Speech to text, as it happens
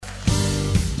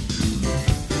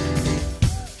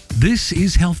This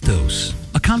is Health Dose,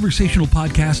 a conversational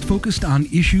podcast focused on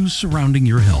issues surrounding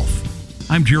your health.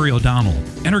 I'm Jerry O'Donnell,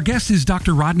 and our guest is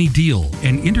Dr. Rodney Deal,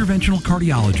 an interventional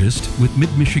cardiologist with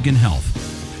Mid-Michigan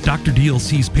Health. Dr. Deal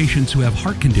sees patients who have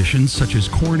heart conditions such as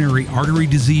coronary artery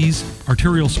disease,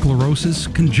 arterial sclerosis,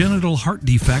 congenital heart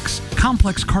defects,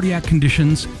 complex cardiac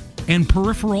conditions, and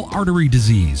peripheral artery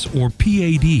disease, or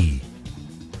PAD.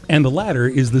 And the latter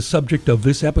is the subject of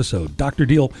this episode. Dr.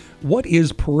 Deal, what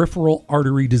is peripheral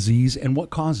artery disease and what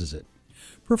causes it?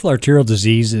 Peripheral arterial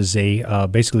disease is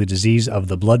basically a disease of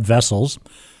the blood vessels.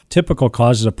 Typical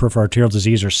causes of peripheral arterial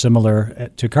disease are similar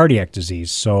to cardiac disease,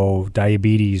 so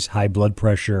diabetes, high blood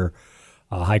pressure,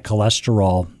 high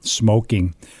cholesterol,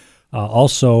 smoking.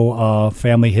 Also,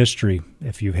 family history.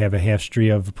 If you have a history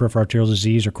of peripheral arterial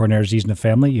disease or coronary disease in the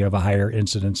family, you have a higher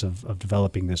incidence of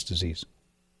developing this disease.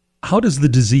 How does the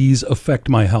disease affect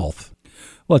my health?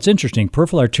 Well, it's interesting.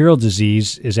 Peripheral arterial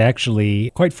disease is actually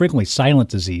quite frequently silent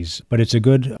disease, but it's a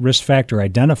good risk factor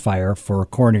identifier for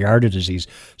coronary artery disease.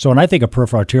 So when I think of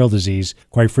peripheral arterial disease,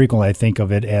 quite frequently I think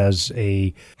of it as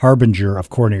a harbinger of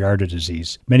coronary artery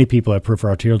disease. Many people have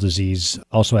peripheral arterial disease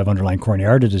also have underlying coronary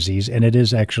artery disease, and it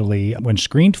is actually, when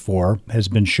screened for, has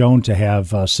been shown to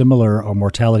have similar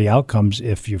mortality outcomes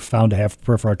if you're found to have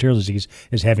peripheral arterial disease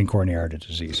as having coronary artery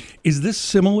disease. Is this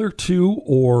similar to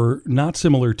or not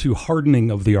similar to hardening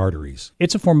of the arteries?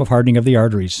 It's a form of hardening of the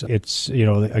arteries. It's,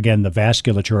 again, the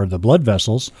vasculature of the blood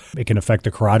vessels. It can affect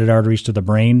the carotid arteries to the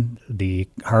brain, the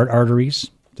heart arteries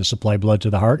to supply blood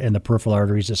to the heart, and the peripheral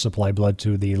arteries that supply blood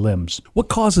to the limbs. What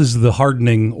causes the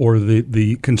hardening or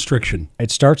the constriction?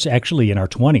 It starts actually in our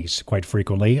 20s quite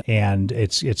frequently, and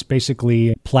it's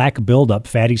basically plaque buildup,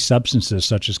 fatty substances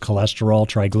such as cholesterol,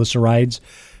 triglycerides.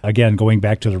 Again, going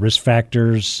back to the risk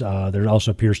factors, there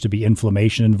also appears to be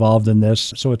inflammation involved in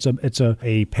this. So it's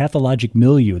a pathologic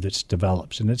milieu that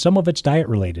develops, and some of it's diet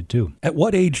related too. At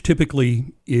what age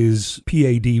typically is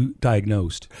PAD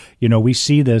diagnosed? We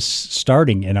see this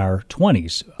starting in our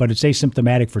 20s, but it's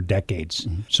asymptomatic for decades.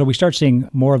 Mm-hmm. So we start seeing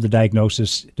more of the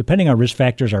diagnosis, depending on risk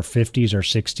factors, our 50s, our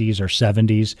 60s, our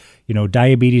 70s.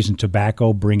 Diabetes and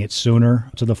tobacco bring it sooner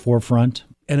to the forefront.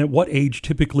 And at what age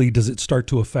typically does it start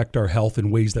to affect our health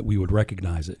in ways that we would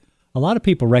recognize it? A lot of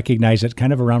people recognize it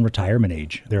kind of around retirement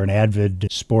age. They're an avid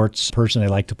sports person. They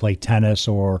like to play tennis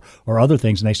or other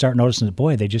things, and they start noticing that,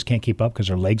 boy, they just can't keep up because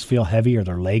their legs feel heavy or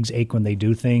their legs ache when they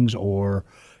do things or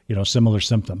similar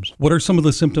symptoms. What are some of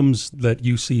the symptoms that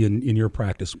you see in your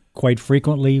practice? Quite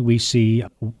frequently, we see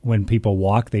when people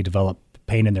walk, they develop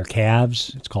pain in their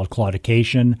calves. It's called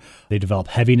claudication. They develop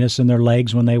heaviness in their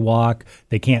legs when they walk.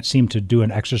 They can't seem to do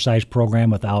an exercise program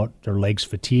without their legs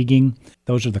fatiguing.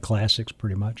 Those are the classics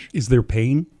pretty much. Is there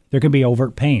pain? There can be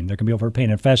overt pain.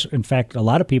 In fact, a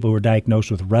lot of people who are diagnosed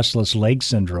with restless leg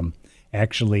syndrome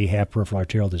actually have peripheral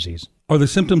arterial disease. Are the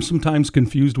symptoms sometimes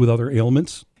confused with other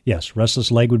ailments? Yes,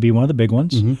 restless leg would be one of the big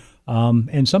ones. Mm-hmm.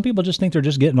 And some people just think they're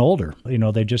just getting older.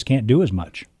 They just can't do as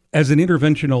much. As an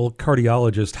interventional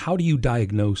cardiologist, how do you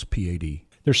diagnose PAD?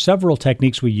 There's several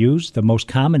techniques we use. The most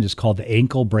common is called the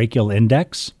ankle brachial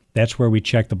index. That's where we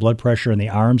check the blood pressure in the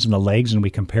arms and the legs, and we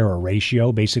compare a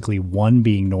ratio, basically 1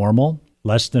 being normal.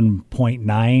 Less than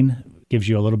 0.9 gives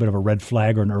you a little bit of a red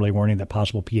flag or an early warning that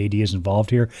possible PAD is involved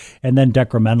here. And then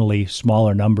decrementally,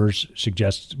 smaller numbers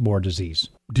suggest more disease.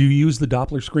 Do you use the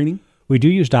Doppler screening? We do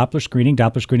use Doppler screening.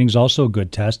 Doppler screening is also a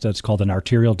good test. It's called an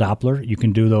arterial Doppler. You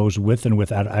can do those with and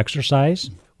without exercise.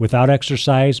 Without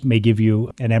exercise may give you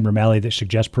an abnormality that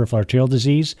suggests peripheral arterial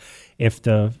disease. If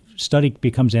the study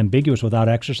becomes ambiguous without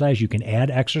exercise, you can add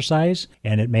exercise,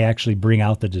 and it may actually bring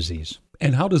out the disease.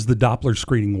 And how does the Doppler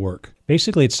screening work?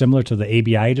 Basically, it's similar to the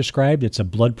ABI I described. It's a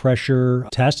blood pressure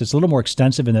test. It's a little more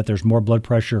extensive in that there's more blood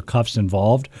pressure cuffs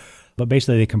involved. But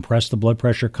basically, they compress the blood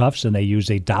pressure cuffs, and they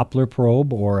use a Doppler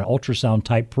probe or an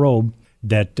ultrasound-type probe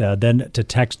that then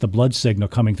detects the blood signal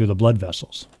coming through the blood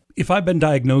vessels. If I've been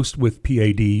diagnosed with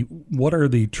PAD, what are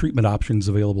the treatment options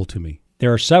available to me?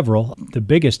 There are several. The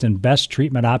biggest and best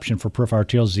treatment option for peripheral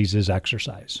arterial disease is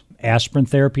exercise. Aspirin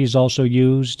therapy is also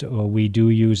used. We do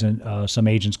use some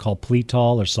agents called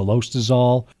Pletol or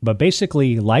Cilostazol. But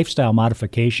basically, lifestyle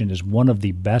modification is one of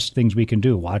the best things we can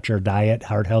do. Watch our diet.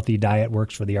 Heart-healthy diet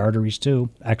works for the arteries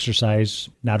too. Exercise,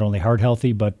 not only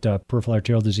heart-healthy, but peripheral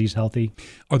arterial disease healthy.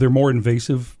 Are there more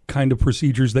invasive kind of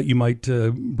procedures that you might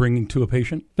bring to a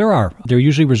patient? There are. They're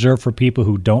usually reserved for people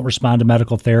who don't respond to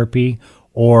medical therapy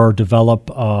or develop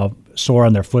a sore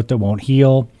on their foot that won't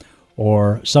heal,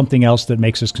 or something else that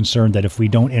makes us concerned that if we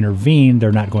don't intervene,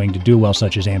 they're not going to do well,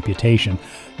 such as amputation.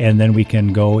 And then we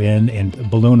can go in and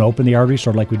balloon open the arteries,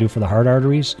 sort of like we do for the heart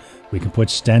arteries. We can put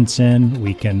stents in.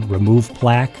 We can remove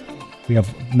plaque. We have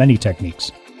many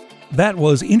techniques. That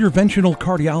was interventional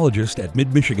cardiologist at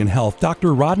Mid-Michigan Health,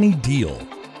 Dr. Rodney Deal.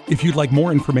 If you'd like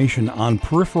more information on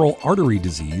peripheral artery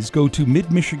disease, go to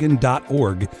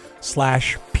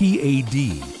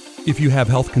midmichigan.org/PAD. If you have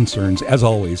health concerns, as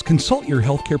always, consult your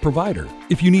healthcare provider.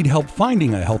 If you need help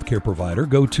finding a healthcare provider,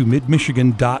 go to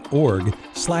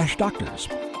midmichigan.org/doctors.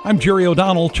 I'm Jerry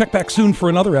O'Donnell. Check back soon for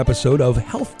another episode of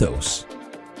Health Dose.